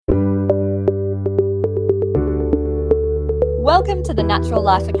Welcome to the Natural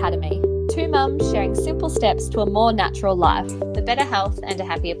Life Academy. Two mums sharing simple steps to a more natural life, for better health and a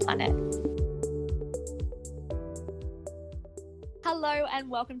happier planet. Hello and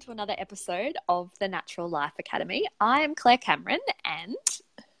welcome to another episode of the Natural Life Academy. I am Claire Cameron and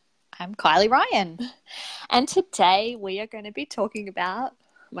I'm Kylie Ryan. And today we are going to be talking about,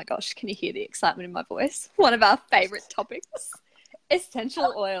 oh my gosh, can you hear the excitement in my voice? One of our favourite topics,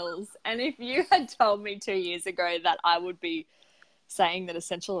 essential oils. And if you had told me 2 years ago that I would be saying that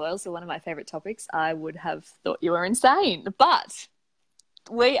essential oils are one of my favourite topics, I would have thought you were insane. But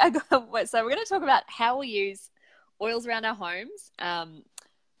we're going to talk about how we use oils around our homes. I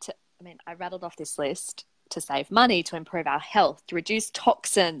rattled off this list to save money, to improve our health, to reduce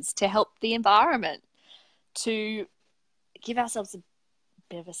toxins, to help the environment, to give ourselves a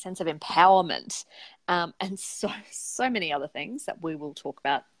bit of a sense of empowerment, and so many other things that we will talk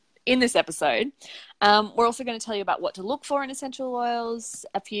about in this episode. We're also going to tell you about what to look for in essential oils,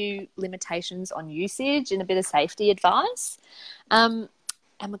 a few limitations on usage, and a bit of safety advice. And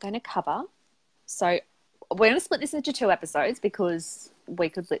we're going to cover, so we're going to split this into 2 episodes because we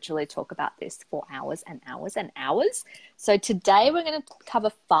could literally talk about this for hours and hours and hours. So today we're going to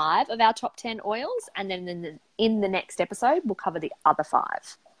cover 5 of our top 10 oils, and then in the next episode we'll cover the other 5.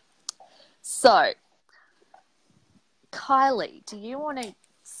 So, Kylie, do you want to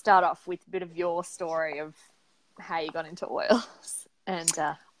start off with a bit of your story of how you got into oils? And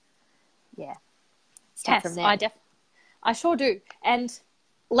start from there. I sure do. And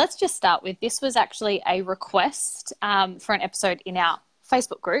let's just start with, this was actually a request for an episode in our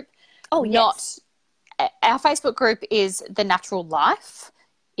Facebook group. Oh, yes. Our Facebook group is The Natural Life,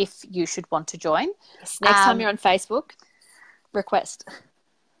 if you should want to join. Yes, next time you're on Facebook, request.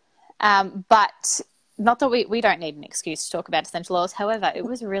 But not that we don't need an excuse to talk about essential oils. However, it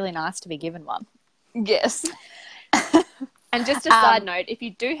was really nice to be given one. Yes. And just a side note, if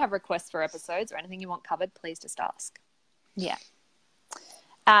you do have requests for episodes or anything you want covered, please just ask. Yeah.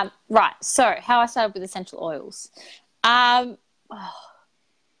 Right. So how I started with essential oils. I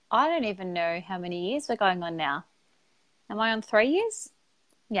don't even know how many years we're going on now. Am I on 3 years?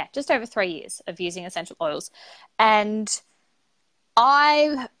 Yeah, just over 3 years of using essential oils. And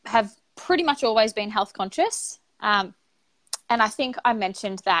I have pretty much always been health conscious. And I think I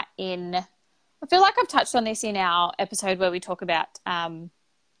mentioned that I feel like I've touched on this in our episode where we talk about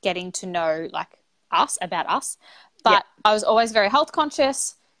getting to know about us. But I was always very health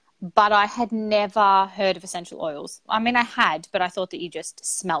conscious, but I had never heard of essential oils. I mean, I had, but I thought that you just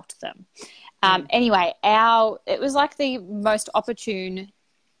smelt them. Anyway, it was like the most opportune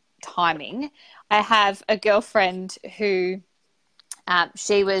timing. I have a girlfriend who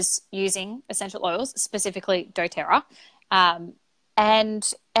she was using essential oils, specifically doTERRA.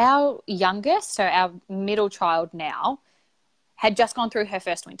 And our youngest, so our middle child now, had just gone through her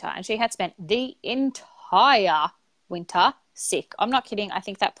first winter, and she had spent the entire winter sick. I'm not kidding. I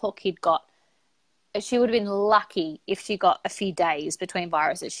think that poor kid she would have been lucky if she got a few days between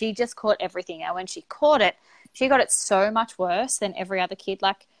viruses. She just caught everything. And when she caught it, she got it so much worse than every other kid.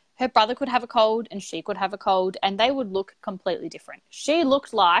 Like, her brother could have a cold and she could have a cold, and they would look completely different. She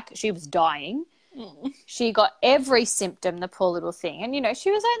looked like she was dying. She got every symptom, the poor little thing. And,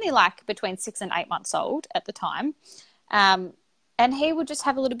 she was only between 6 and 8 months old at the time. And he would just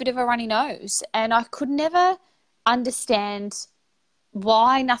have a little bit of a runny nose. And I could never understand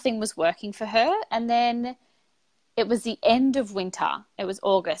why nothing was working for her. And then it was the end of winter. It was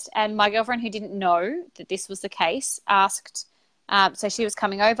August. And my girlfriend, who didn't know that this was the case, asked, so she was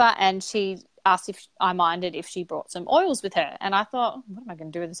coming over and she asked if I minded if she brought some oils with her. And I thought, what am I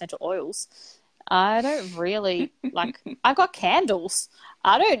going to do with essential oils? I don't really I've got candles.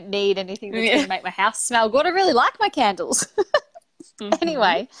 I don't need anything that's going to make my house smell good. I really like my candles.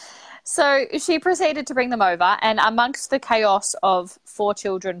 Anyway, so she proceeded to bring them over, and amongst the chaos of 4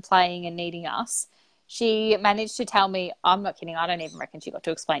 children playing and needing us, she managed to tell me, I'm not kidding, I don't even reckon she got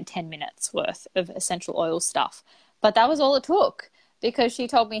to explain 10 minutes worth of essential oil stuff. But that was all it took, because she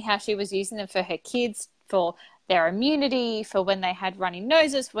told me how she was using them for her kids, for their immunity, for when they had runny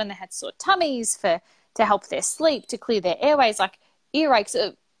noses, for when they had sore tummies, to help their sleep, to clear their airways,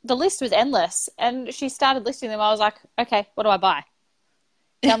 earaches. The list was endless. And she started listing them. I was like, okay, what do I buy?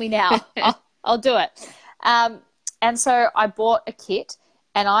 Tell me now. I'll do it. And so I bought a kit,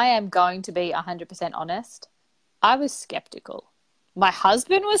 and I am going to be 100% honest. I was skeptical. My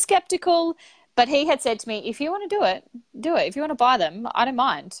husband was skeptical, but he had said to me, if you want to do it, do it. If you want to buy them, I don't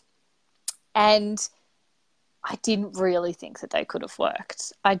mind. And I didn't really think that they could have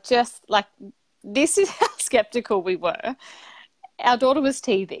worked. I just, this is how skeptical we were. Our daughter was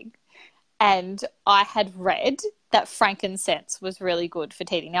teething, and I had read that frankincense was really good for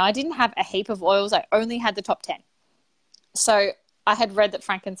teething. Now, I didn't have a heap of oils. I only had the top 10. So I had read that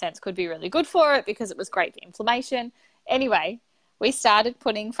frankincense could be really good for it because it was great for inflammation. Anyway, we started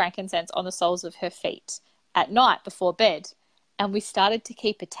putting frankincense on the soles of her feet at night before bed, and we started to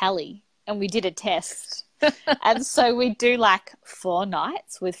keep a tally, and we did a test. And so we do like 4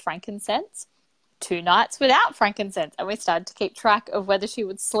 nights with frankincense, 2 nights without frankincense, and we started to keep track of whether she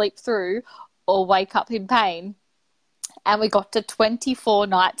would sleep through or wake up in pain. And we got to 24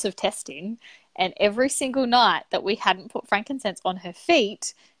 nights of testing, and every single night that we hadn't put frankincense on her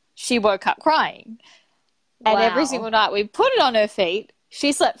feet, she woke up crying. And every single night we put it on her feet,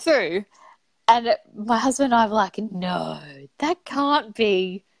 she slept through. And my husband and I were like, no, that can't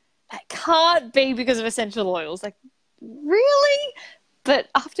be because of essential oils. Like, really? But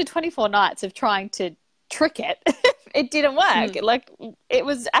after 24 nights of trying to trick it, it didn't work. Like, it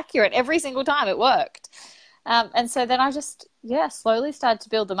was accurate every single time. It worked. And so then I just, slowly started to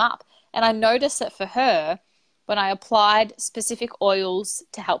build them up. And I noticed that for her, when I applied specific oils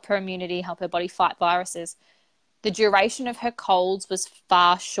to help her immunity, help her body fight viruses, the duration of her colds was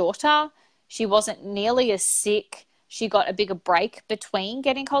far shorter. She wasn't nearly as sick. She got a bigger break between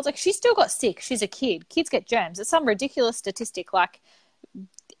getting colds. Like, she still got sick. She's a kid. Kids get germs. It's some ridiculous statistic. Like,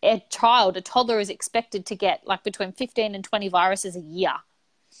 a toddler is expected to get like between 15 and 20 viruses a year.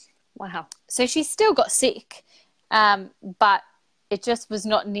 Wow. So she still got sick, but it just was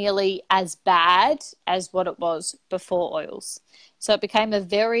not nearly as bad as what it was before oils. So it became a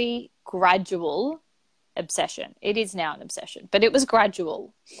very gradual obsession. It is now an obsession, but it was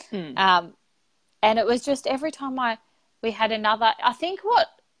gradual. And it was just every time we had another, I think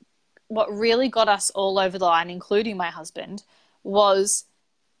what really got us all over the line, including my husband, was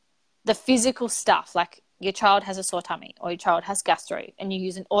the physical stuff. Like, your child has a sore tummy, or your child has gastro, and you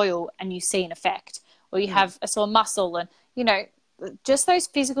use an oil and you see an effect, or you have a sore muscle, and, you know, just those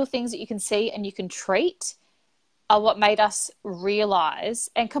physical things that you can see and you can treat are what made us realize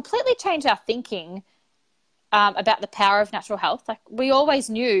and completely change our thinking about the power of natural health. Like, we always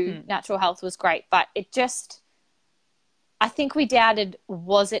knew natural health was great, but it just, I think we doubted,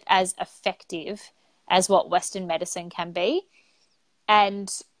 was it as effective as what Western medicine can be?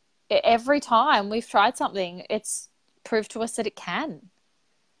 And every time we've tried something, it's proved to us that it can.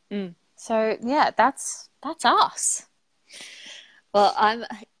 So that's us. Well, I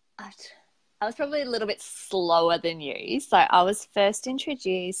was probably a little bit slower than you. So I was first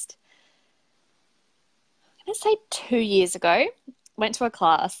introduced, I'm going to say 2 years ago. Went to a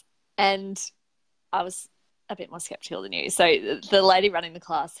class, and I was a bit more skeptical than you. So the lady running the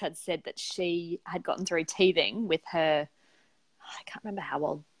class had said that she had gotten through teething with her, I can't remember how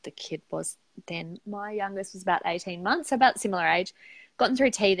old the kid was then. My youngest was about 18 months, so about similar age. Gotten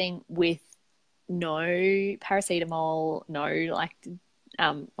through teething with no paracetamol, no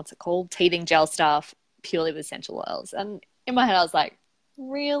what's it called? Teething gel stuff, purely with essential oils. And in my head, I was like,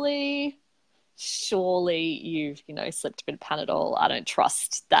 really? Surely you've, slipped a bit of Panadol. I don't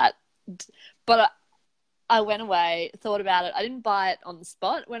trust that. But I went away, thought about it. I didn't buy it on the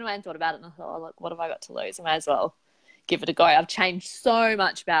spot. Went away and thought about it, and I thought, oh, look, what have I got to lose? I may as well give it a go. I've changed so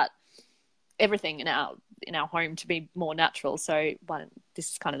much about everything in our home to be more natural. So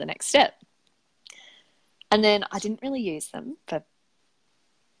this is kind of the next step. And then I didn't really use them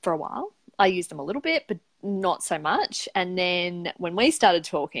for a while. I used them a little bit, but not so much. And then when we started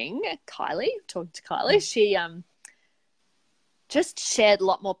talking to Kylie, she just shared a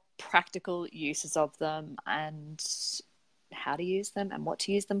lot more practical uses of them and how to use them and what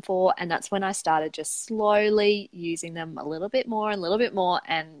to use them for. And that's when I started just slowly using them a little bit more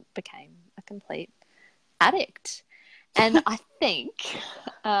and became a complete addict. And I think,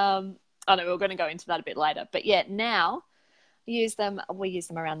 I know we're going to go into that a bit later, but now we use them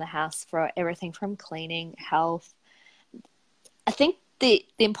around the house for everything from cleaning, health. I think the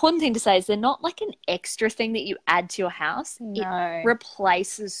important thing to say is they're not like an extra thing that you add to your house. No. It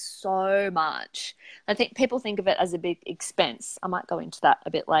replaces so much. I think people think of it as a big expense. I might go into that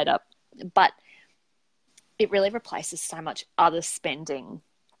a bit later, but it really replaces so much other spending.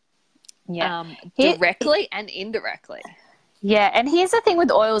 Directly and indirectly. Yeah, and here's the thing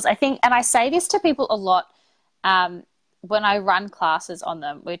with oils, I think, and I say this to people a lot when I run classes on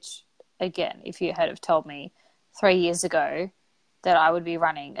them, which, again, if you had told me 3 years ago that I would be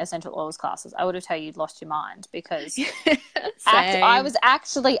running essential oils classes, I would have told you you'd lost your mind, because I was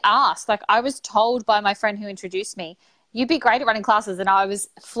actually asked, like, I was told by my friend who introduced me, you'd be great at running classes, and I was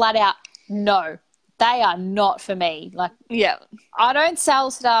flat out, no, they are not for me. Like, I don't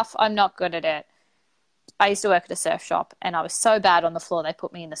sell stuff, I'm not good at it. I used to work at a surf shop, and I was so bad on the floor they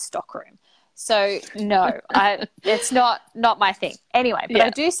put me in the stock room. So no, it's not my thing. Anyway,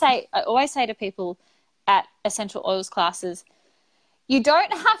 but I always say to people at essential oils classes, you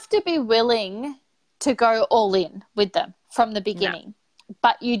don't have to be willing to go all in with them from the beginning,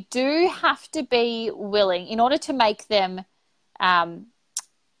 but you do have to be willing in order to make them a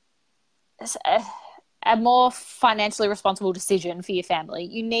more financially responsible decision for your family.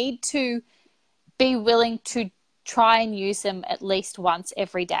 You need to be willing to try and use them at least once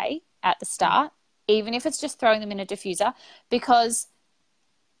every day at the start, even if it's just throwing them in a diffuser, because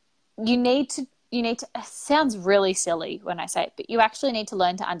you need to, it sounds really silly when I say it, but you actually need to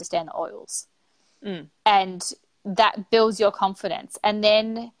learn to understand the oils. And that builds your confidence. And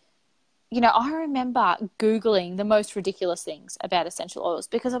then, I remember Googling the most ridiculous things about essential oils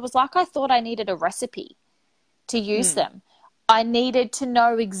because it was like I thought I needed a recipe to use them. I needed to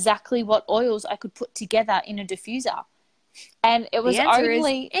know exactly what oils I could put together in a diffuser. And it was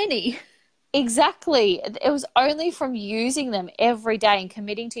only any. Exactly. It was only from using them every day and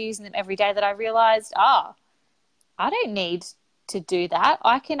committing to using them every day that I realized, I don't need to do that.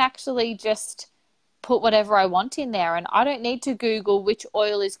 I can actually just put whatever I want in there, and I don't need to Google which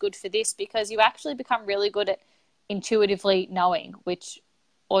oil is good for this, because you actually become really good at intuitively knowing which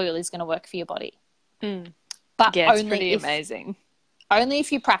oil is going to work for your body. But yeah, it's pretty amazing. Only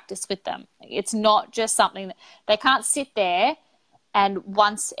if you practice with them. It's not just something that they can't sit there and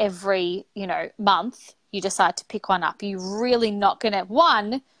once every, month you decide to pick one up. You're really not going to,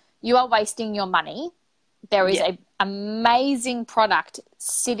 one, you are wasting your money. There is an amazing product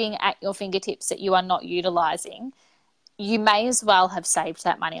sitting at your fingertips that you are not utilizing. You may as well have saved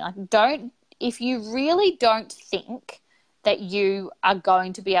that money. If you really don't think that you are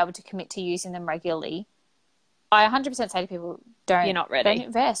going to be able to commit to using them regularly, I 100% say to people, you're not ready. Don't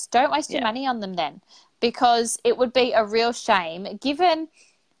invest. Don't waste your money on them then, because it would be a real shame, given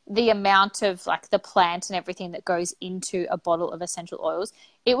the amount of the plant and everything that goes into a bottle of essential oils.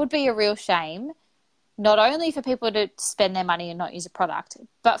 It would be a real shame, not only for people to spend their money and not use a product,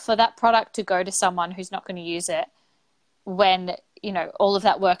 but for that product to go to someone who's not going to use it when, all of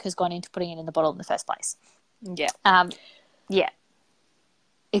that work has gone into putting it in the bottle in the first place. Yeah.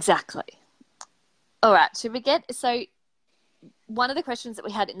 Exactly. All right. Should we so one of the questions that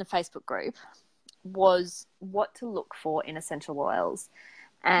we had in the Facebook group was what to look for in essential oils.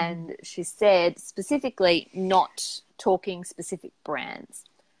 And she said specifically not talking specific brands.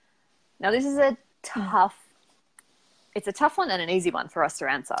 Now, this is it's a tough one and an easy one for us to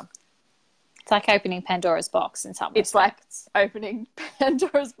answer. It's like opening Pandora's box in some It's respects. like opening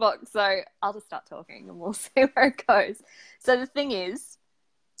Pandora's box. So I'll just start talking and we'll see where it goes. So the thing is,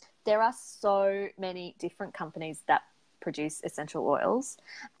 there are so many different companies that produce essential oils,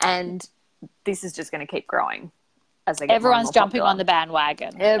 and this is just going to keep growing as they get Everyone's more and more jumping popular. on the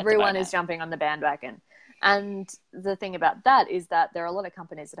bandwagon. Everyone is jumping on the bandwagon. And the thing about that is that there are a lot of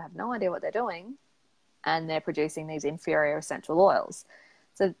companies that have no idea what they're doing, and they're producing these inferior essential oils.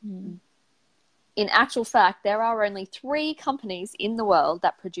 So in actual fact, there are only 3 companies in the world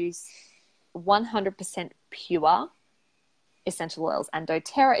that produce 100% pure essential oils, and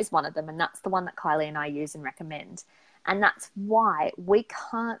doTERRA is one of them, and that's the one that Kylie and I use and recommend. And that's why we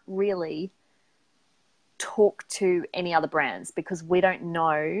can't really talk to any other brands, because we don't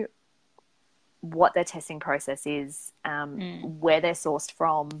know what their testing process is, where they're sourced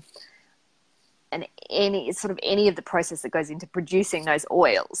from, and any of the process that goes into producing those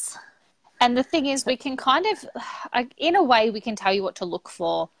oils. And the thing is, we can kind of, in a way, we can tell you what to look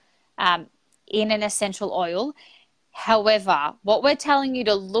for in an essential oil. However, what we're telling you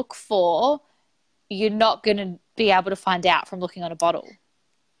to look for, you're not going to be able to find out from looking on a bottle.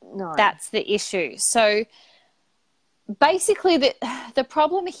 No. That's the issue. So basically the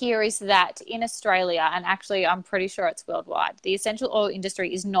problem here is that in Australia, and actually I'm pretty sure it's worldwide, the essential oil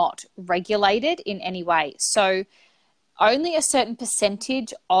industry is not regulated in any way. So only a certain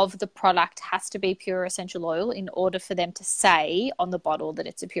percentage of the product has to be pure essential oil in order for them to say on the bottle that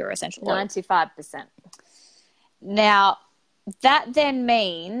it's a pure essential oil. 95%. Now, that then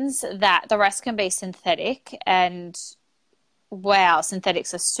means that the rest can be synthetic, and wow,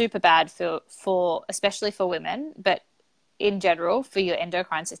 synthetics are super bad for especially for women, but in general for your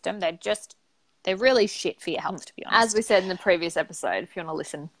endocrine system, they're really shit for your health, to be honest. As we said in the previous episode, if you want to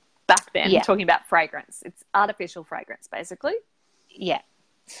listen back then, talking about fragrance, it's artificial fragrance basically. Yeah.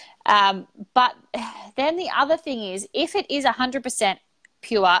 But then the other thing is, if it is 100%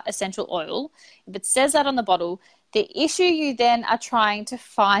 pure essential oil, if it says that on the bottle, the issue you then are trying to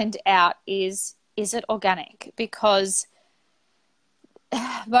find out is it organic? Because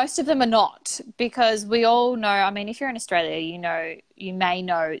most of them are not, because we all know, I mean, if you're in Australia, you may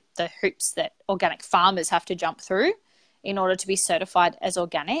know the hoops that organic farmers have to jump through in order to be certified as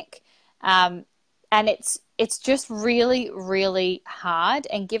organic. And it's just really, really hard.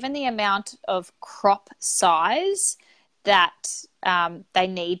 And given the amount of crop size that they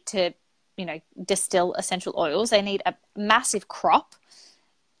need to, distill essential oils, they need a massive crop.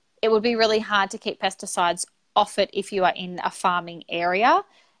 It would be really hard to keep pesticides off it if you are in a farming area.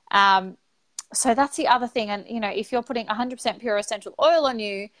 So that's the other thing. And, if you're putting 100% pure essential oil on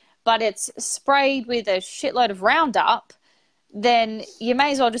you, but it's sprayed with a shitload of Roundup, then you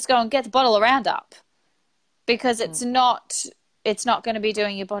may as well just go and get the bottle of Roundup, because it's not going to be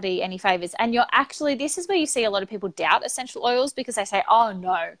doing your body any favors. And this is where you see a lot of people doubt essential oils, because they say, oh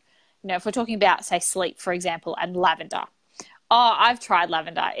no, if we're talking about, say, sleep, for example, and lavender. Oh, I've tried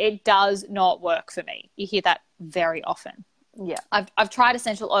lavender. It does not work for me. You hear that very often. Yeah. I've tried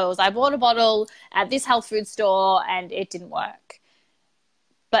essential oils. I bought a bottle at this health food store and it didn't work.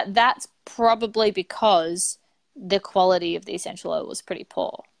 But that's probably because the quality of the essential oil was pretty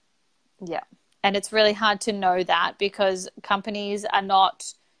poor. Yeah. And it's really hard to know that, because companies are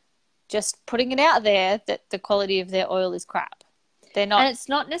not just putting it out there that the quality of their oil is crap. They're not. And it's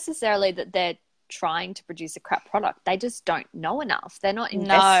not necessarily that they're trying to produce a crap product. They just don't know enough. They're not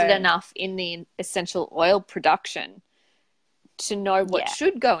invested enough in the essential oil production to know what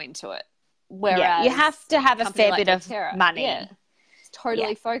should go into it. Whereas you have to have a fair bit of money. Yeah, it's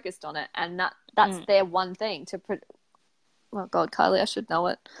totally focused on it, and that's their one thing to oh God, Kylie, I should know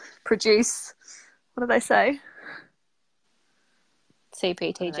it. Produce, what do they say?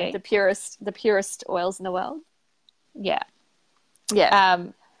 CPTG. The purest oils in the world. Yeah. Yeah.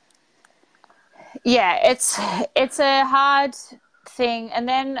 It's a hard thing. And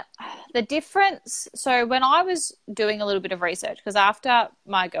then the difference, so when I was doing a little bit of research, because after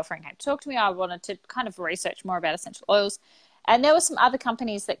my girlfriend came to talk to me, I wanted to kind of research more about essential oils. And there were some other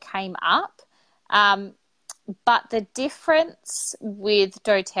companies that came up. But the difference with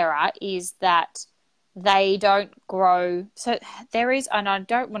doTERRA is that they don't grow. So there is, and I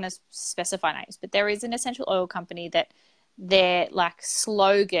don't want to specify names, but there is an essential oil company that their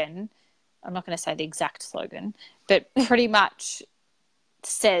slogan, I'm not going to say the exact slogan, but pretty much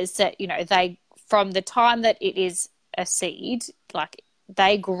says that, they, from the time that it is a seed,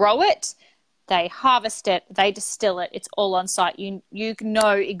 they grow it, they harvest it, they distill it, it's all on site. You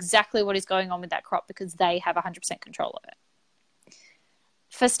know exactly what is going on with that crop, because they have 100% control of it.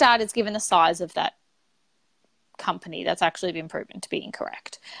 For starters, given the size of that company, that's actually been proven to be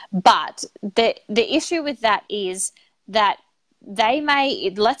incorrect. But the issue with that is that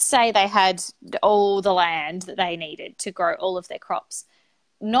let's say they had all the land that they needed to grow all of their crops.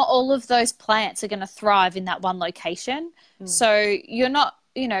 Not all of those plants are going to thrive in that one location. So you're not,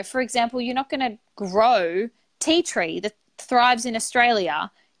 for example, you're not going to grow tea tree that thrives in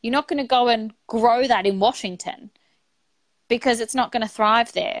Australia. You're not going to go and grow that in Washington, because it's not going to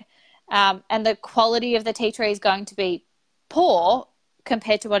thrive there. And the quality of the tea tree is going to be poor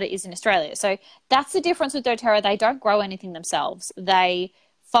compared to what it is in Australia. So that's the difference with doTERRA. They don't grow anything themselves. They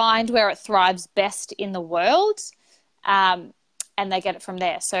find where it thrives best in the world, and they get it from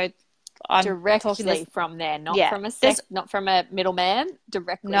there. So I'm directly from there, not from a middleman,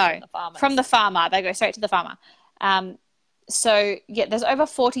 directly from the farmer. From the farmer. They go straight to the farmer. So there's over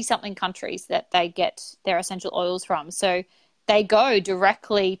 40-something countries that they get their essential oils from. So they go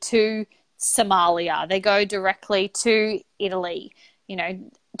directly to Somalia. They go directly to Italy,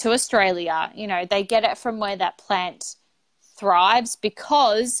 to Australia. They get it from where that plant thrives,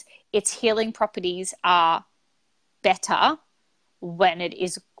 because its healing properties are better when it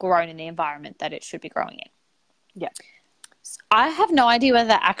is grown in the environment that it should be growing in. Yeah. I have no idea whether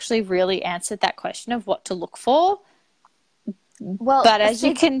that actually really answered that question of what to look for. Well, but as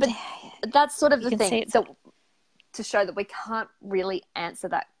you can... That's sort of the thing. So, to show that we can't really answer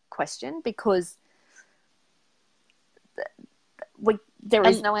that question, because there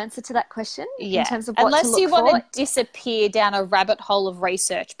is no answer to that question in terms of what unless to look you for. Want to disappear down a rabbit hole of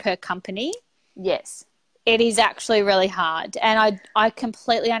research per company. Yes. It is actually really hard. And I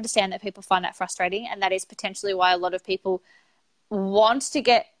completely understand that people find that frustrating, and that is potentially why a lot of people want to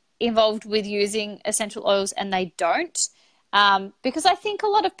get involved with using essential oils and they don't. Because I think a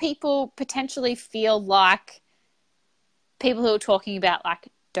lot of people potentially feel like people who are talking about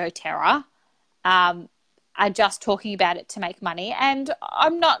doTERRA are just talking about it to make money. And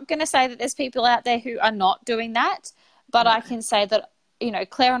I'm not going to say that there's people out there who are not doing that, but I can say that,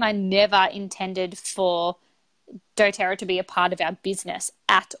 Claire and I never intended for doTERRA to be a part of our business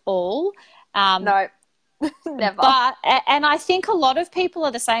at all. No. Never. And I think a lot of people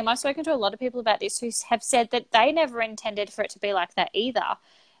are the same. I've spoken to a lot of people about this who have said that they never intended for it to be like that either,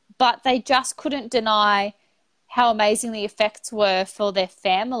 but they just couldn't deny how amazing the effects were for their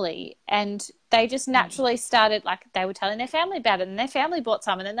family. And they just naturally started, like, they were telling their family about it, and their family bought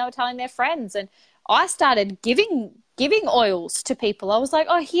some, and then they were telling their friends. And I started giving oils to people. I was like,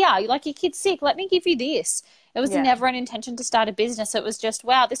 oh, here, like, your kid's sick, let me give you this. It was never an intention to start a business. It was just,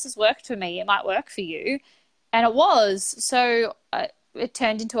 wow, this has worked for me. It might work for you. And it was. So it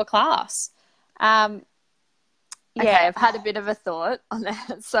turned into a class. Okay, I've had a bit of a thought on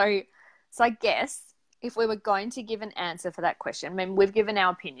that. So I guess if we were going to give an answer for that question, I mean, we've given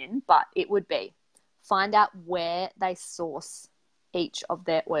our opinion, but it would be find out where they source each of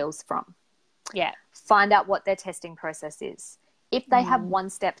their oils from. Yeah. Find out what their testing process is. If they have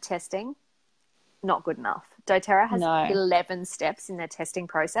one-step testing, not good enough. doTERRA has 11 steps in their testing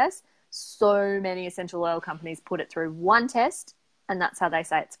process. So many essential oil companies put it through one test, and that's how they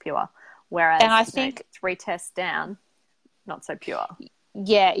say it's pure. Whereas and I think 3 tests down, not so pure.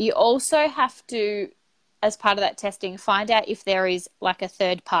 Yeah, you also have to, as part of that testing, find out if there is like a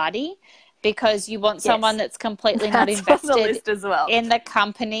third party, because you want someone that's completely not invested on the list as well. in the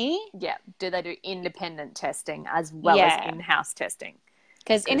company. Yeah. Do they do independent testing as well as in-house testing?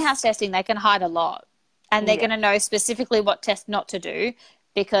 Because in-house testing, they can hide a lot, and they're going to know specifically what test not to do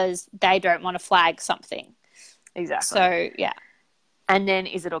because they don't want to flag something. Exactly. So, yeah. And then,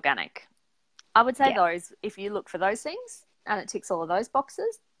 is it organic? I would say those, if you look for those things and it ticks all of those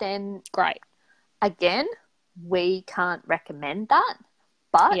boxes, then great. Again, we can't recommend that,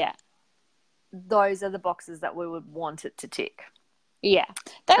 but those are the boxes that we would want it to tick. Yeah.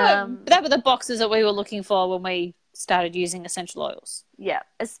 They were the boxes that we were looking for when we started using essential oils. Yeah,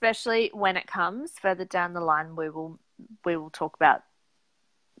 especially when it comes further down the line, we will talk about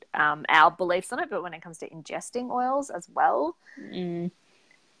our beliefs on it, but when it comes to ingesting oils as well,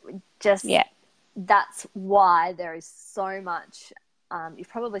 that's why there is so much. You've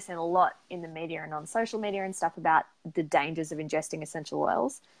probably seen a lot in the media and on social media and stuff about the dangers of ingesting essential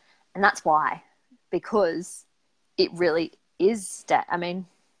oils, and that's why, because it really is. I mean,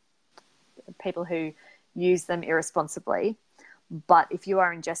 people who use them irresponsibly, but if you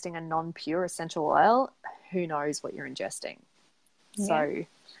are ingesting a non-pure essential oil, who knows what you're ingesting? Yeah. So,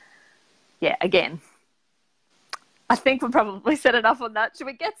 yeah, again, I think we've probably said enough on that. Should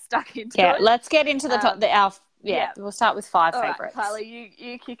we get stuck into it? Yeah, let's get into the top. We'll start with 5 favourites. Right, Kylie,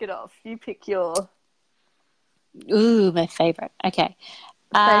 you kick it off. You pick your... Ooh, my favourite. Okay.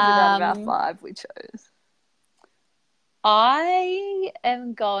 Favourite out of our 5 we chose. I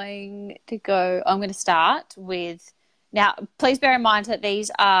am going to start with, now please bear in mind that these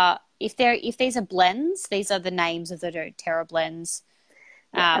are, if these are blends, these are the names of the doTERRA blends.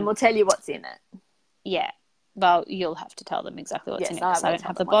 And we'll tell you what's in it. Yeah. Well, you'll have to tell them exactly what's in it, because I don't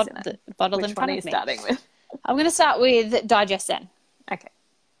have the bottle in front of me. Which one are you starting with? I'm going to start with DigestZen. Okay.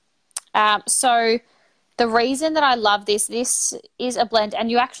 So the reason that I love this is a blend, and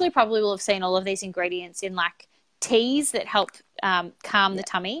you actually probably will have seen all of these ingredients in like teas that help calm the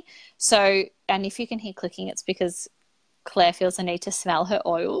tummy. So, and if you can hear clicking, it's because Claire feels the need to smell her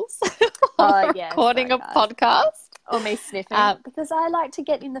oils recording a podcast. Or me sniffing, because I like to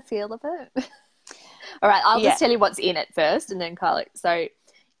get in the feel of it. All right, I'll just tell you what's in it first, and then Kylie. So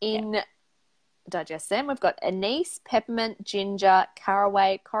in DigestZen, we've got anise, peppermint, ginger,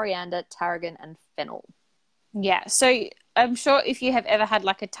 caraway, coriander, tarragon, and fennel. Yeah, so I'm sure if you have ever had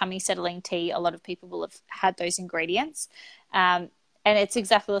like a tummy settling tea, a lot of people will have had those ingredients. And it's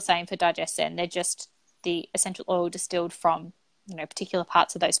exactly the same for DigestZen. They're just the essential oil distilled from, particular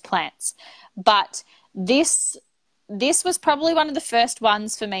parts of those plants. But this was probably one of the first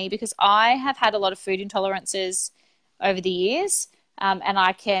ones for me, because I have had a lot of food intolerances over the years, and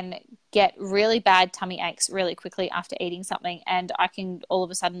I can get really bad tummy aches really quickly after eating something, and I can all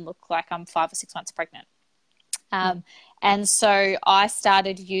of a sudden look like I'm 5 or 6 months pregnant. And so I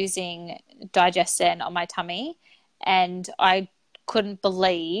started using DigestZen on my tummy, and I couldn't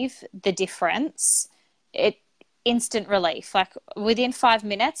believe the difference. Instant relief. Like within 5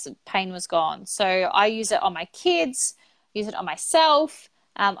 minutes, pain was gone. So I use it on my kids, use it on myself.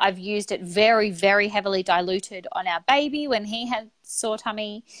 I've used it very, very heavily diluted on our baby when he had sore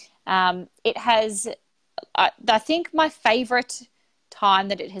tummy. It has, I think my favorite time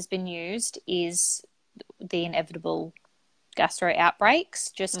that it has been used is the inevitable gastro outbreaks,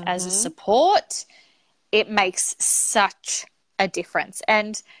 just as a support. It makes such a difference.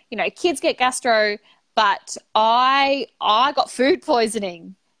 And, kids get gastro, but I got food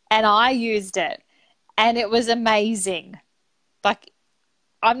poisoning and I used it, and it was amazing. Like,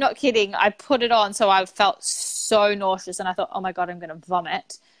 I'm not kidding. I put it on, so I felt so nauseous, and I thought, oh my God, I'm going to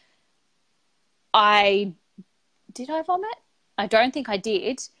vomit. Did I vomit? I don't think I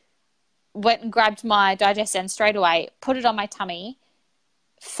did. Went and grabbed my Digestion straight away, put it on my tummy,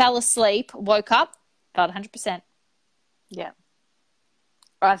 fell asleep, woke up, felt 100%. Yeah.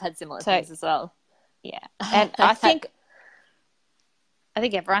 I've had similar things as well. Yeah. And I think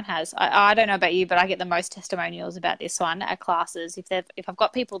everyone has. I don't know about you, but I get the most testimonials about this one at classes. If I've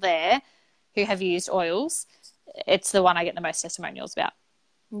got people there who have used oils, it's the one I get the most testimonials about.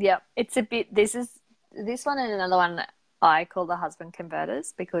 Yeah. It's a bit, this one and another one I call the husband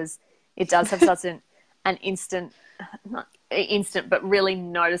converters, because it does have such an instant, not instant, but really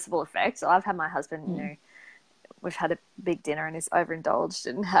noticeable effect. So I've had my husband, we've had a big dinner and he's overindulged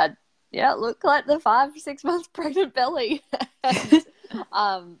and had, look like the 5 or 6 months pregnant belly. And,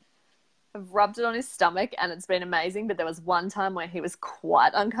 I've rubbed it on his stomach and it's been amazing. But there was one time where he was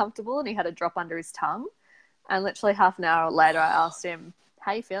quite uncomfortable and he had a drop under his tongue. And literally half an hour later, I asked him,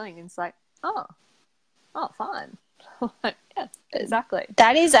 how are you feeling? And he's like, oh, fine. Yeah, exactly.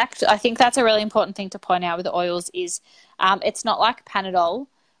 That is I think that's a really important thing to point out with the oils is it's not like Panadol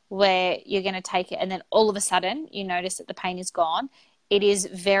where you're going to take it and then all of a sudden you notice that the pain is gone. It is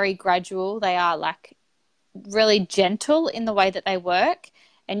very gradual. They are like really gentle in the way that they work,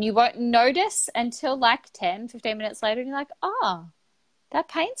 and you won't notice until like 10, 15 minutes later and you're like, oh, that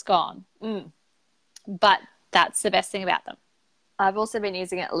pain's gone. But that's the best thing about them. I've also been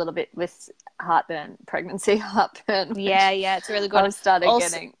using it a little bit with pregnancy heartburn. Yeah, it's really good. I've started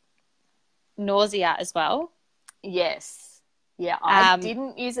getting nausea as well. Yes. Yeah, I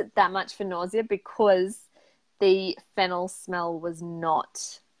didn't use it that much for nausea because the fennel smell was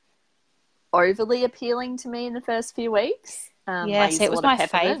not overly appealing to me in the first few weeks. Yes, it was my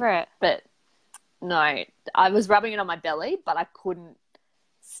favourite. But no, I was rubbing it on my belly, but I couldn't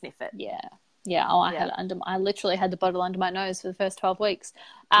sniff it. Yeah. I literally had the bottle under my nose for the first 12 weeks.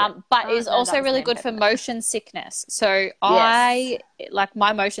 But it's also really good for motion sickness. So my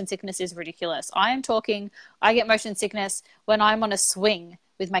motion sickness is ridiculous. I get motion sickness when I'm on a swing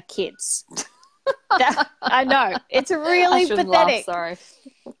with my kids. I know. It's really pathetic. Laugh, sorry.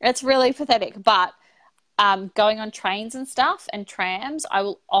 It's really pathetic. But going on trains and stuff and trams, I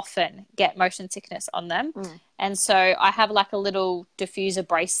will often get motion sickness on them. And so I have like a little diffuser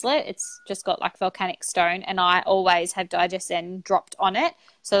bracelet. It's just got like volcanic stone, and I always have Digestion dropped on it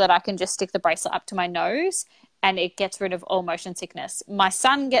so that I can just stick the bracelet up to my nose and it gets rid of all motion sickness. My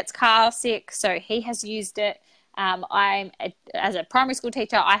son gets car sick, so he has used it. As a primary school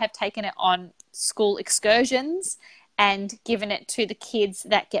teacher, I have taken it on school excursions and given it to the kids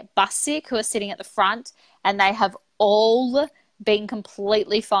that get bus sick who are sitting at the front, and they have all been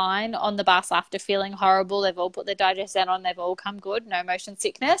completely fine on the bus after feeling horrible. They've all put their Digestion on. They've all come good. No motion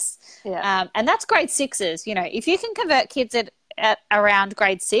sickness. Yeah. And that's grade 6s. If you can convert kids at around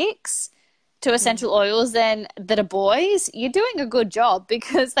grade 6 to essential oils that are boys, you're doing a good job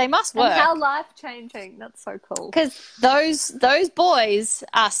because they must work. And how life-changing. That's so cool. Because those boys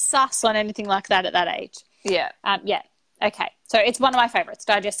are sus on anything like that at that age. Yeah. Okay. So it's one of my favourites,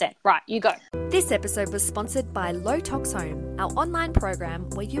 Digestion. Right, you go. This episode was sponsored by Low Tox Home, our online program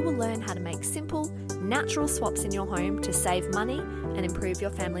where you will learn how to make simple, natural swaps in your home to save money and improve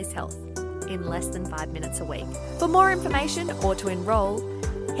your family's health in less than 5 minutes a week. For more information or to enrol,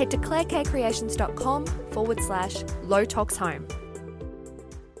 head to clairekcreations.com/Low Tox Home.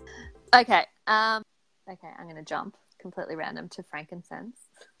 Okay. I'm going to jump completely random to frankincense.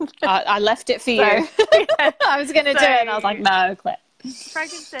 I left it for you. I was going to do it and I was like, no, Claire.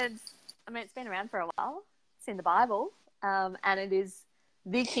 Frankincense, it's been around for a while. It's in the Bible, and it is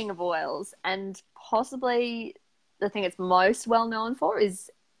the king of oils, and possibly the thing it's most well known for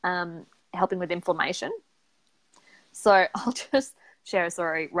is helping with inflammation. So I'll just share a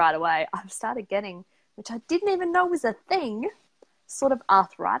story right away. I've started getting, which I didn't even know was a thing, sort of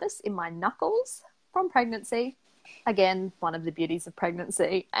arthritis in my knuckles from pregnancy. Again, one of the beauties of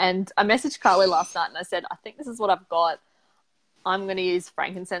pregnancy. And I messaged Carly last night and I said, I think this is what I've got. I'm going to use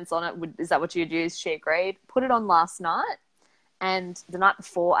frankincense on it. Is that what you'd use? She agreed. Put it on last night. And the night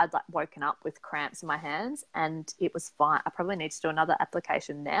before, I'd woken up with cramps in my hands and it was fine. I probably need to do another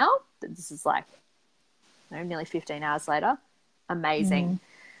application now. This is nearly 15 hours later. Amazing.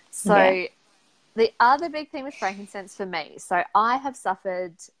 So the other big thing with frankincense for me, so I have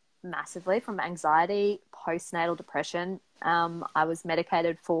suffered massively from anxiety, postnatal depression. I was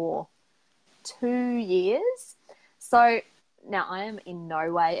medicated for 2 years. So now I am in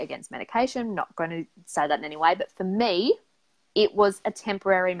no way against medication, not going to say that in any way, but for me, it was a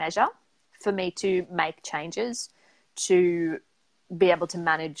temporary measure for me to make changes to be able to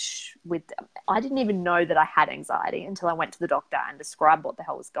manage with. I didn't even know that I had anxiety until I went to the doctor and described what the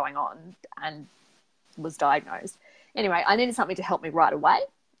hell was going on and was diagnosed. Anyway, I needed something to help me right away,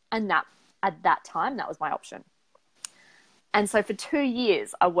 and that at that time that was my option. And so for 2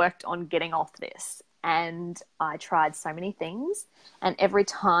 years I worked on getting off this, and I tried so many things, and every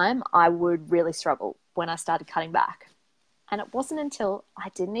time I would really struggle when I started cutting back. And it wasn't until I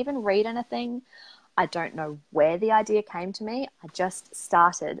didn't even read anything, I don't know where the idea came to me, I just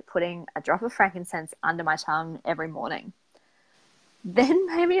started putting a drop of frankincense under my tongue every morning. Then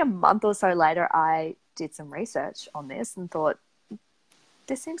maybe a month or so later, I did some research on this and thought,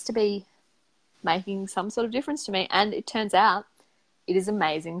 this seems to be making some sort of difference to me. And it turns out it is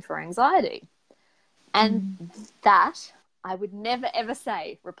amazing for anxiety. And that, I would never, ever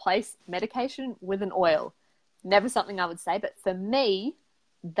say, replace medication with an oil. Never something I would say. But for me,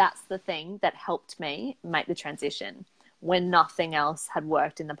 that's the thing that helped me make the transition when nothing else had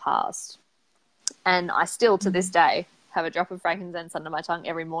worked in the past. And I still, to this day, have a drop of frankincense under my tongue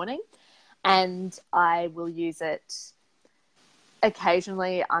every morning. And I will use it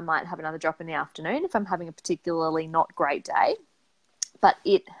occasionally. I might have another drop in the afternoon if I'm having a particularly not great day. But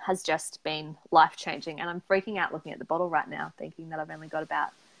it has just been life-changing. And I'm freaking out looking at the bottle right now, thinking that I've only got about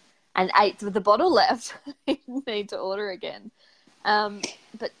an eighth of the bottle left. I need to order again.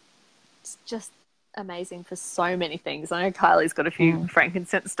 But it's just amazing for so many things. I know Kylie's got a few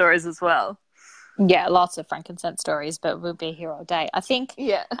frankincense stories as well. Yeah, lots of frankincense stories, but we'll be here all day. I think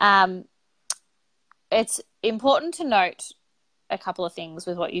it's important to note a couple of things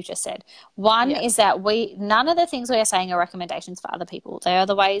with what you just said. One is that none of the things we are saying are recommendations for other people. They are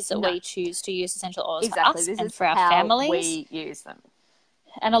the ways that we choose to use essential oils for us and for our families. We use them.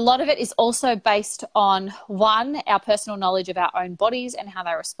 And a lot of it is also based on, one, our personal knowledge of our own bodies and how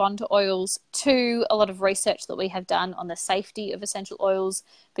they respond to oils. Two, a lot of research that we have done on the safety of essential oils,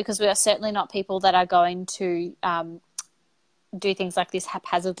 because we are certainly not people that are going to do things like this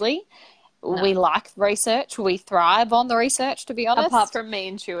haphazardly. No. We like research. We thrive on the research, to be honest. Apart from me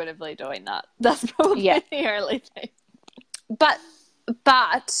intuitively doing that. That's probably the only thing. But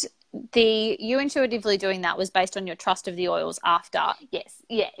you intuitively doing that was based on your trust of the oils after. Yes,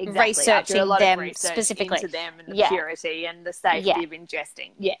 yeah, exactly. Researching them specifically. Into them and the purity and the safety of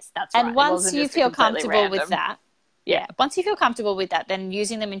ingesting. Yes, that's right. And once you feel comfortable with that, once you feel comfortable with that, then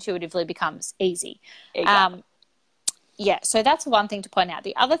using them intuitively becomes easy. Exactly. So that's one thing to point out.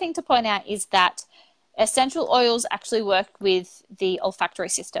 The other thing to point out is that essential oils actually work with the olfactory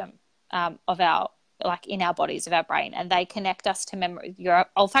system of our, like in our bodies, of our brain, and they connect us to memory. Your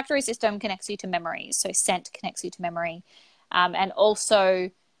olfactory system connects you to memories, so scent connects you to memory, and also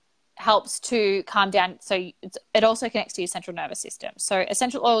helps to calm down. So it also connects to your central nervous system. So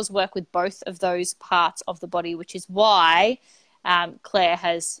essential oils work with both of those parts of the body, which is why Claire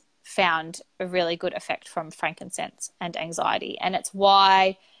has found a really good effect from frankincense and anxiety. And it's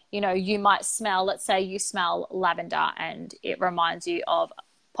why, you might smell, let's say you smell lavender and it reminds you of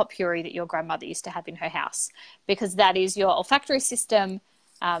potpourri that your grandmother used to have in her house, because that is your olfactory system,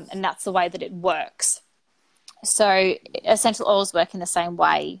 and that's the way that it works. So essential oils work in the same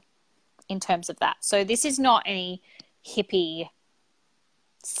way in terms of that. So this is not any hippie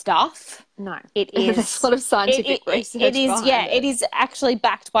stuff. No, it is. There's a lot of scientific research. It is. It is actually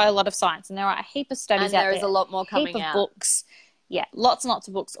backed by a lot of science, and there are a heap of studies out there. And there is a lot more coming out. Heap of books. Yeah, lots and lots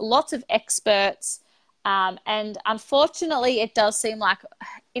of books, lots of experts. And unfortunately, it does seem like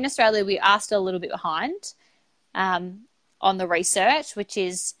in Australia we are still a little bit behind on the research, which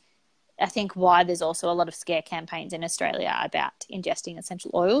is, I think, why there's also a lot of scare campaigns in Australia about ingesting essential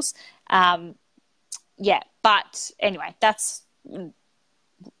oils. But anyway, that's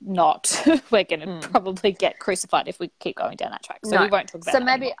not. We're going to probably get crucified if we keep going down that track. So we won't talk about that. So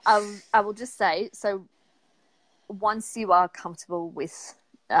maybe anymore. I will just say, so once you are comfortable with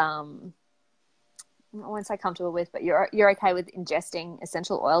I won't say comfortable with, but you're okay with ingesting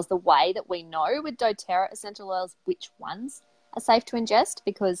essential oils, the way that we know with doTERRA essential oils which ones are safe to ingest,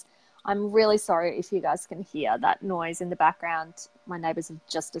 because I'm really sorry if you guys can hear that noise in the background. My neighbours have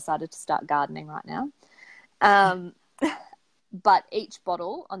just decided to start gardening right now. But each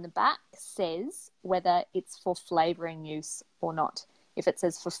bottle on the back says whether it's for flavouring use or not. If it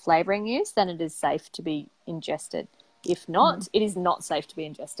says for flavouring use, then it is safe to be ingested. If not, it is not safe to be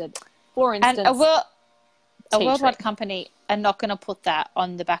ingested. For instance, a worldwide company are not going to put that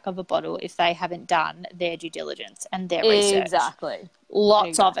on the back of a bottle if they haven't done their due diligence and their research. Exactly.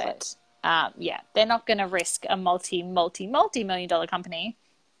 Lots of it. They're not going to risk a multi-million dollar company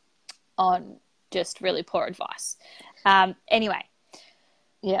on just really poor advice. Anyway.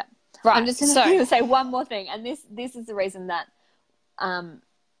 Yeah. Right. I'm just going to say one more thing. And this is the reason that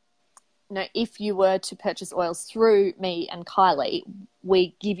if you were to purchase oils through me and Kylie,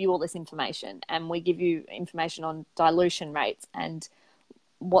 we give you all this information, and we give you information on dilution rates and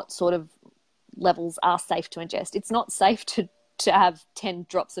what sort of levels are safe to ingest. It's not safe to have 10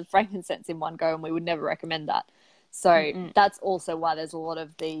 drops of frankincense in one go, and we would never recommend that. So that's also why there's a lot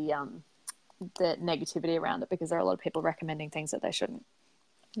of the negativity around it, because there are a lot of people recommending things that they shouldn't.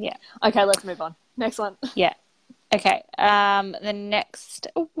 Yeah. Okay, let's move on. Next one. Yeah. Okay. The next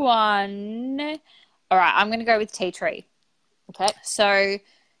one. All right, I'm going to go with tea tree. Okay. So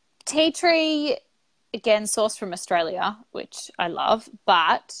tea tree, again, sourced from Australia, which I love,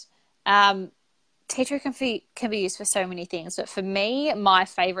 but tea tree can be used for so many things. But for me, my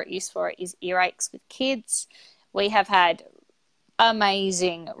favourite use for it is earaches with kids. We have had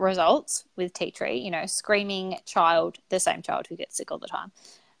amazing results with tea tree. You know, screaming child, the same child who gets sick all the time.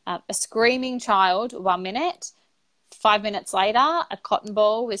 A screaming child, 1 minute. 5 minutes later, a cotton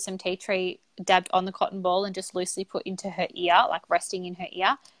ball with some tea tree dabbed on the cotton ball and just loosely put into her ear, like resting in her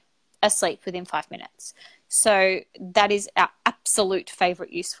ear, asleep within 5 minutes. So that is our absolute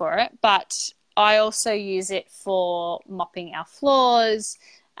favourite use for it. But I also use it for mopping our floors.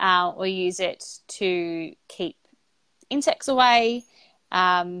 We use it to keep insects away.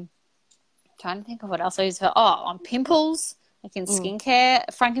 Trying to think of what else I use it for. On pimples. Like in skincare.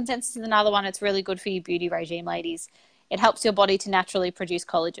 Frankincense is another one. It's really good for your beauty regime, ladies. It helps your body to naturally produce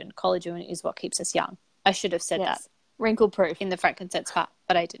collagen. Collagen is what keeps us young. I should have said that. Wrinkle proof. In the frankincense part,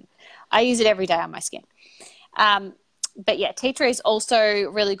 but I didn't. I use it every day on my skin. But yeah, tea tree is also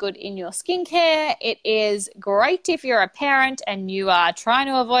really good in your skincare. It is great if you're a parent and you are trying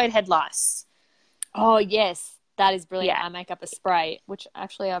to avoid head lice. Oh, yes. That is brilliant. Yeah. I make up a spray, which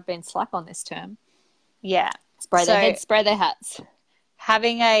actually I've been slack on this term. Yeah. Spray their heads, spray their hats.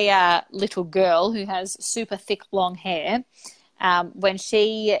 Having a little girl who has super thick, long hair, when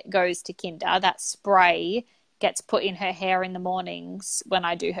she goes to kinder, that spray gets put in her hair in the mornings when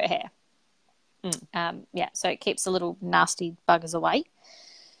I do her hair. So it keeps the little nasty buggers away.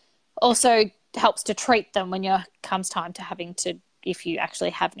 Also helps to treat them when comes time to having to, if you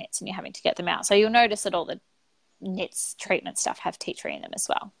actually have nits and you're having to get them out. So you'll notice that all the nits treatment stuff have tea tree in them as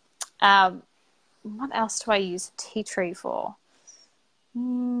well. What else do I use tea tree for?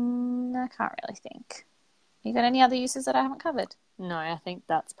 I can't really think. You got any other uses that I haven't covered? No, I think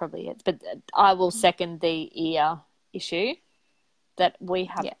that's probably it. But I will second the ear issue that we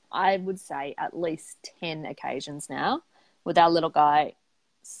have, I would say, at least 10 occasions now with our little guy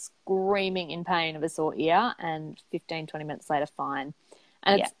screaming in pain of a sore ear and 15, 20 minutes later, fine.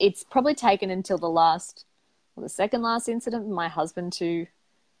 And it's probably taken until the second last incident, my husband to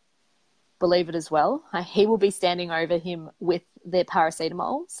believe it as well. He will be standing over him with their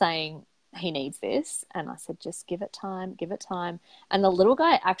paracetamol saying he needs this. And I said, just give it time, give it time. And the little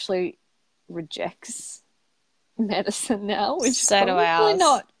guy actually rejects medicine now, which is probably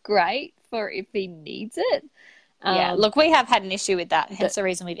not great for if he needs it. Look, we have had an issue with that. Hence the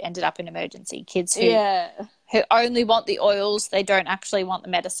reason we've ended up in emergency. Kids who only want the oils, they don't actually want the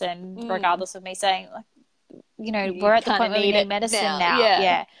medicine, regardless of me saying, like, you know, we're at the point where we need medicine now.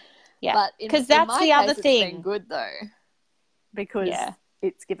 Yeah. But because that's the other thing. It's been good though, because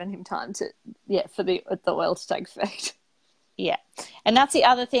it's given him time to for the oil to take effect. Yeah, and that's the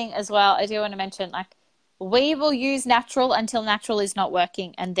other thing as well. I do want to mention, like, we will use natural until natural is not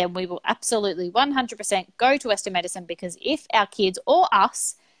working, and then we will absolutely 100% go to Western medicine, because if our kids or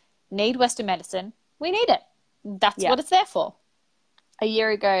us need Western medicine, we need it. That's what it's there for. A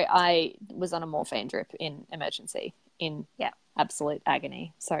year ago, I was on a morphine drip in emergency in absolute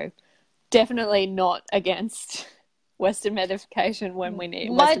agony. So definitely not against Western medication when we need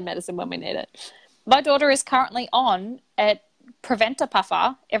Western medicine when we need it. My daughter is currently on a Preventer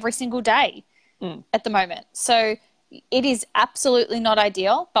puffer every single day at the moment. So it is absolutely not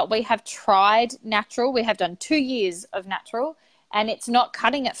ideal, but we have tried natural. We have done 2 years of natural, and it's not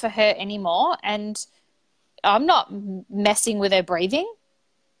cutting it for her anymore. And I'm not messing with her breathing.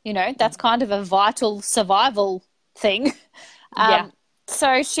 You know, that's kind of a vital survival thing.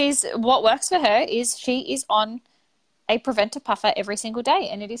 So what works for her is she is on a Preventer puffer every single day,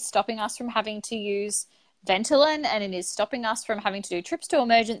 and it is stopping us from having to use Ventolin, and it is stopping us from having to do trips to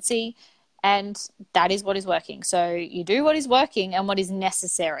emergency, and that is what is working. So you do what is working and what is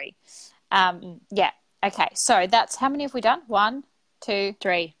necessary. Okay, so that's, how many have we done? 1, 2,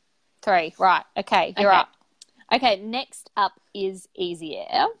 3. Right. Okay, you're up. Okay, next up is Easy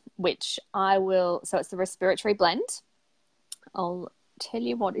Air, which so it's the respiratory blend. I'll tell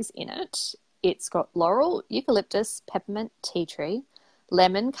you what is in it. It's got laurel, eucalyptus, peppermint, tea tree,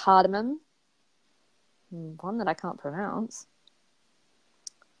 lemon, cardamom, one that I can't pronounce,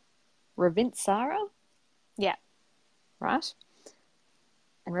 Revinsara, Yeah. right?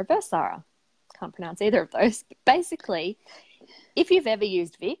 And Reversara. Can't pronounce either of those. But basically, if you've ever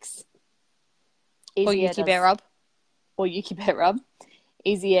used Vicks, Or Easy Air Yuki Bear Rub. or Yuki Bear Rub,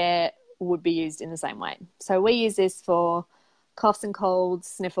 Easy Air would be used in the same way. So we use this for coughs and colds,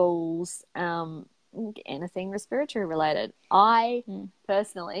 sniffles, anything respiratory related. I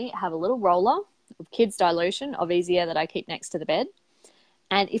personally have a little roller of kids' dilution of Easy Air that I keep next to the bed.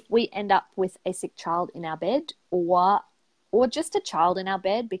 And if we end up with a sick child in our bed or just a child in our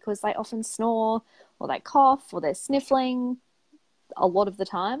bed because they often snore or they cough or they're sniffling a lot of the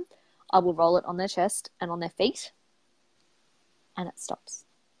time, I will roll it on their chest and on their feet and it stops.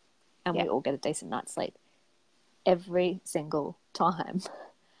 And we all get a decent night's sleep. Every single time.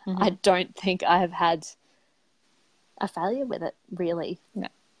 I don't think I have had a failure with it, really.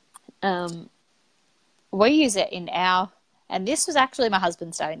 No. We use it in and this was actually my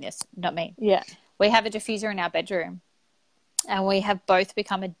husband starting this, not me. Yeah. We have a diffuser in our bedroom. And we have both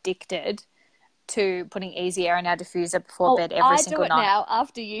become addicted to putting Easy Air in our diffuser before bed every single night. I do it now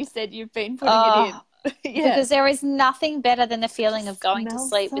after you said you've been putting it in. Because there is nothing better than the feeling of going to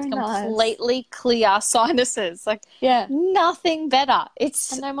sleep with completely clear sinuses. Like, nothing better.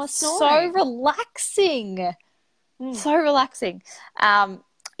 It's and no more so snoring. relaxing. So relaxing. But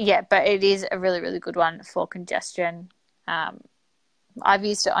it is a really, really good one for congestion. I've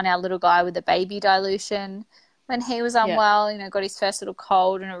used it on our little guy with the baby dilution when he was unwell, got his first little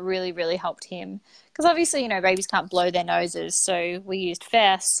cold, and it really, really helped him. Because obviously, babies can't blow their noses, so we used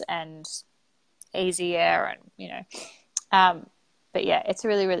Fess and Easy Air and, but yeah, it's a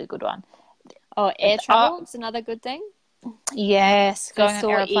really, really good one. Oh, air travel, it's another good thing. Yes, going on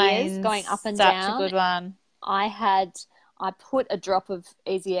sore airplanes, ears, going up and such down. a good one. I put a drop of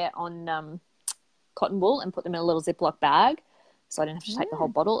Easy Air on cotton wool and put them in a little Ziploc bag so I didn't have to take the whole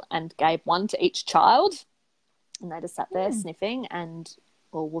bottle, and gave one to each child. And they just sat there sniffing and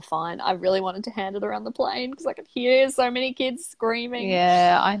all were fine. I really wanted to hand it around the plane because I could hear so many kids screaming.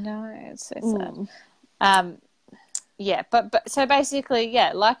 Yeah, I know. It's so sad. But so basically,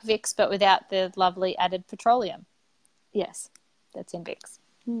 like Vicks, but without the lovely added petroleum. Yes. That's in Vicks.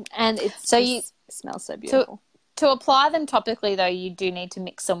 And it smells so beautiful. To apply them topically, though, you do need to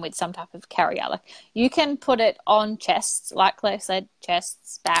mix them with some type of carrier. Like, you can put it on chests, like Claire said,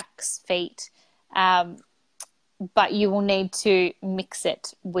 chests, backs, feet, but you will need to mix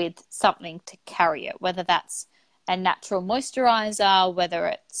it with something to carry it, whether that's a natural moisturizer, whether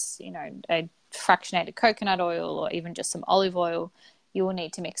it's, a fractionated coconut oil or even just some olive oil. You will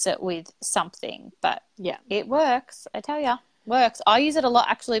need to mix it with something. But, it works. I tell you, works. I use it a lot,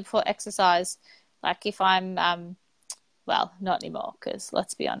 actually, before exercise. Like if I'm, not anymore, because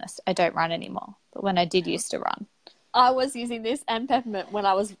let's be honest, I don't run anymore. But when I did used to run. I was using this and peppermint when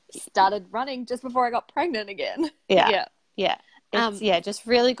I started running just before I got pregnant again. Yeah. It's, just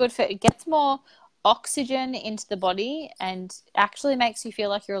really good it gets more oxygen into the body and actually makes you feel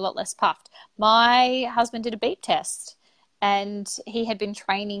like you're a lot less puffed. My husband did a beep test and he had been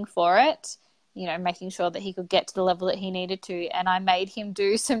training for it, making sure that he could get to the level that he needed to. And I made him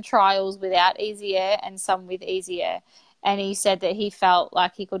do some trials without Easy Air and some with Easy Air. And he said that he felt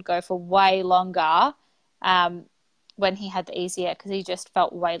like he could go for way longer when he had the Easy Air because he just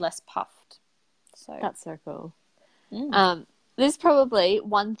felt way less puffed. So that's so cool. There's probably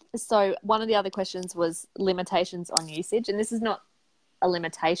one of the other questions was limitations on usage. And this is not a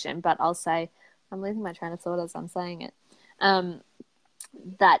limitation, but I'll say, I'm losing my train of thought as I'm saying it,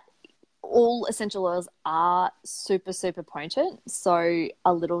 that all essential oils are super, super potent. So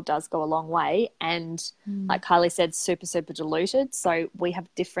a little does go a long way. And like Kylie said, super, super diluted. So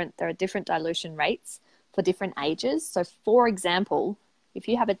there are different dilution rates for different ages. So for example, if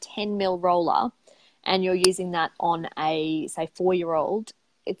you have a 10 mil roller and you're using that on a, say, 4-year-old,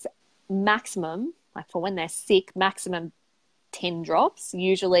 it's maximum, like for when they're sick, maximum 10 drops,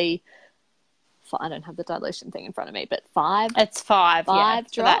 usually. I don't have the dilution thing in front of me, but 5. It's 5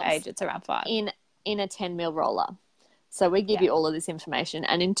 drops for that age. It's around 5 in a 10 mil roller. So we give you all of this information,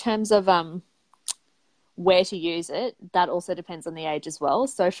 and in terms of where to use it, that also depends on the age as well.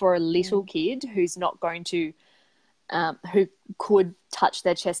 So for a little kid who's not going to, who could touch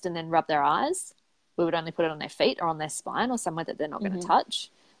their chest and then rub their eyes, we would only put it on their feet or on their spine or somewhere that they're not going to touch.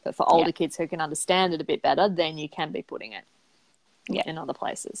 But for older kids who can understand it a bit better, then you can be putting it in other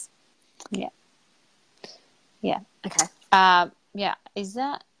places. Yeah. Okay. Is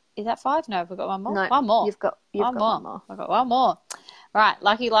that 5? No, we've got one more. No, one more. You've got one more. I've got one more. Right.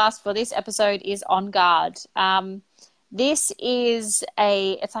 Lucky last for this episode is On Guard. This is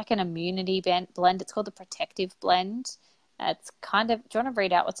it's like an immunity blend. It's called the Protective Blend. It's kind of, do you want to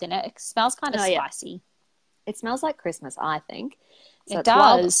read out what's in it? It smells kind of spicy. It smells like Christmas, I think. So it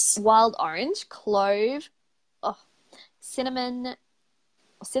does. Wild orange, clove, cinnamon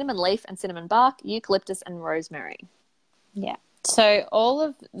leaf and cinnamon bark, eucalyptus and rosemary. Yeah. So all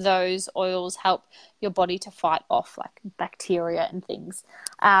of those oils help your body to fight off like bacteria and things.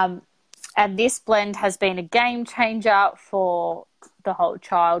 And this blend has been a game changer for the whole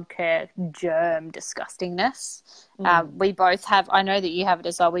childcare germ disgustingness. We both have, I know that you have it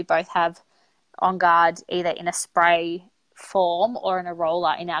as well, we both have On Guard either in a spray form or in a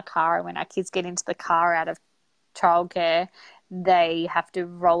roller in our car. And when our kids get into the car out of childcare, they have to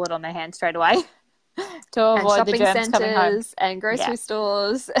roll it on their hand straight away to avoid the germs coming home. And grocery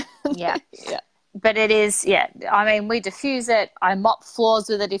stores. Yeah. But it is, I mean, we diffuse it. I mop floors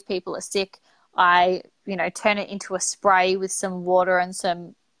with it if people are sick. I, turn it into a spray with some water and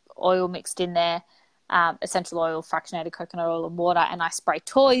some oil mixed in there, essential oil, fractionated coconut oil and water, and I spray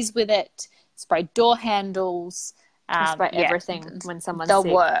toys with it, spray door handles. I spray everything when someone's sick.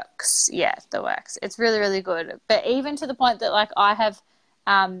 The works. Yeah, the works. It's really, really good. But even to the point that, like, I have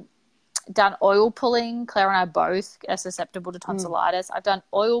done oil pulling. Claire and I both are susceptible to tonsillitis. I've done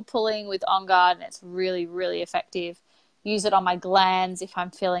oil pulling with On Guard, and it's really, really effective. Use it on my glands if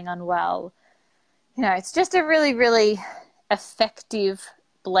I'm feeling unwell. It's just a really, really effective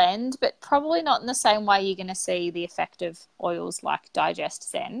blend, but probably not in the same way you're going to see the effect of oils like Digest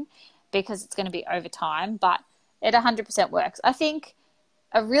Zen, because it's going to be over time, but it 100% works. I think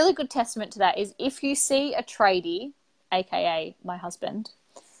a really good testament to that is if you see a tradie, aka my husband,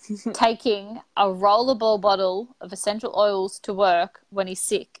 taking a rollerball bottle of essential oils to work when he's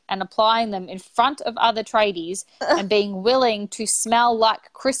sick and applying them in front of other tradies and being willing to smell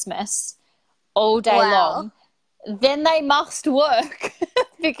like Christmas all day long, then they must work.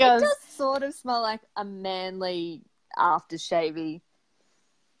 Because it does sort of smell like a manly aftershave-y,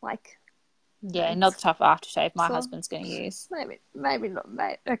 like... Yeah, not the type of aftershave my husband's going to use. Maybe not,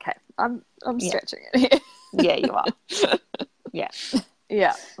 mate. Okay, I'm stretching it here. Yeah, you are.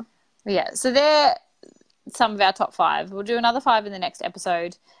 Yeah. Yeah, so they're some of our top 5. We'll do another 5 in the next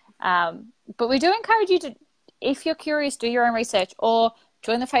episode. But we do encourage you to, if you're curious, do your own research or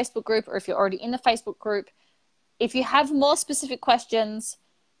join the Facebook group, or if you're already in the Facebook group, if you have more specific questions,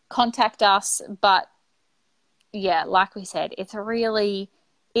 contact us. But, yeah, like we said, it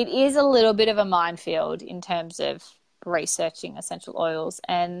is a little bit of a minefield in terms of researching essential oils.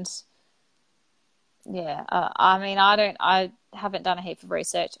 And, yeah, I haven't done a heap of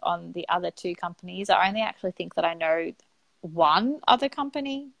research on the other 2 companies. I only actually think that I know one other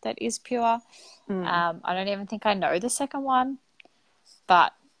company that is pure. I don't even think I know the second one.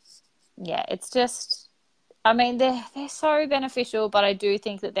 But, yeah, it's just, I mean, they're so beneficial, but I do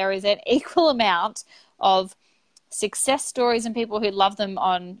think that there is an equal amount of success stories and people who love them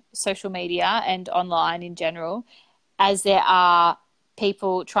on social media and online in general, as there are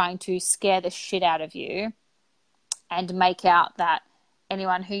people trying to scare the shit out of you and make out that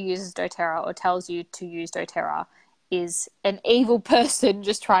anyone who uses doTERRA or tells you to use doTERRA is an evil person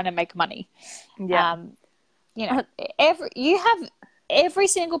just trying to make money. Yeah. Every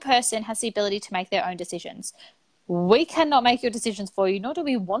single person has the ability to make their own decisions. We cannot make your decisions for you, nor do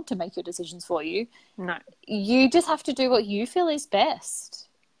we want to make your decisions for you. No. You just have to do what you feel is best.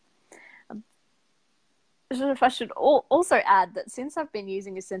 If I should also add that since I've been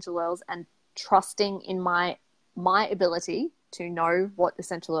using essential oils and trusting in my ability to know what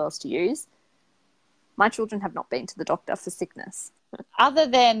essential oils to use, my children have not been to the doctor for sickness. Other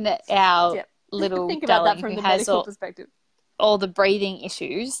than our little Think about darling that from who the has medical perspective. all the breathing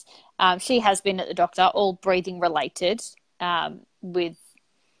issues. She has been at the doctor, all breathing related, with,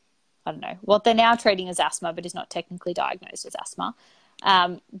 I don't know, what they're now treating as asthma, but is not technically diagnosed as asthma.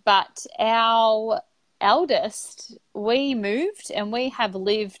 But our eldest, we moved and we have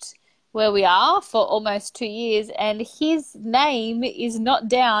lived where we are for almost 2 years, and his name is not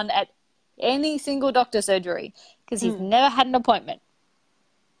down at any single doctor surgery because he's never had an appointment.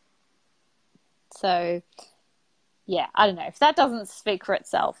 So, yeah, I don't know. If that doesn't speak for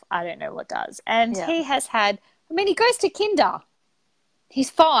itself, I don't know what does. And he has had, I mean, he goes to kinder. He's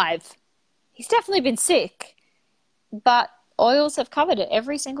 5. He's definitely been sick, but oils have covered it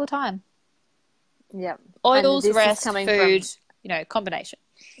every single time. Yeah. Oils, rest, food, combination.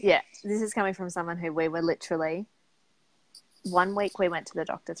 Yeah. This is coming from someone who we were literally, 1 week we went to the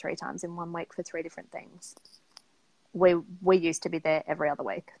doctor 3 times in 1 week for 3 different things. We used to be there every other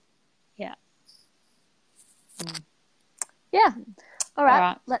week. Yeah. Yeah. All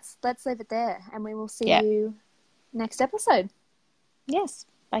right. Let's leave it there, and we will see you next episode. Yes.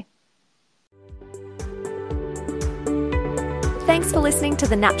 Bye. Thanks for listening to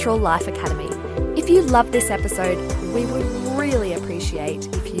the Natural Life Academy. If you love this episode, we would really appreciate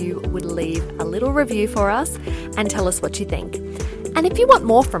if you would leave a little review for us and tell us what you think. And if you want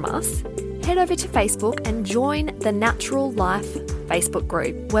more from us, head over to Facebook and join the Natural Life Facebook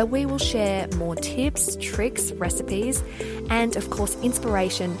group, where we will share more tips, tricks, recipes, and of course,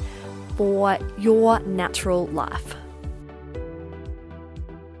 inspiration for your natural life.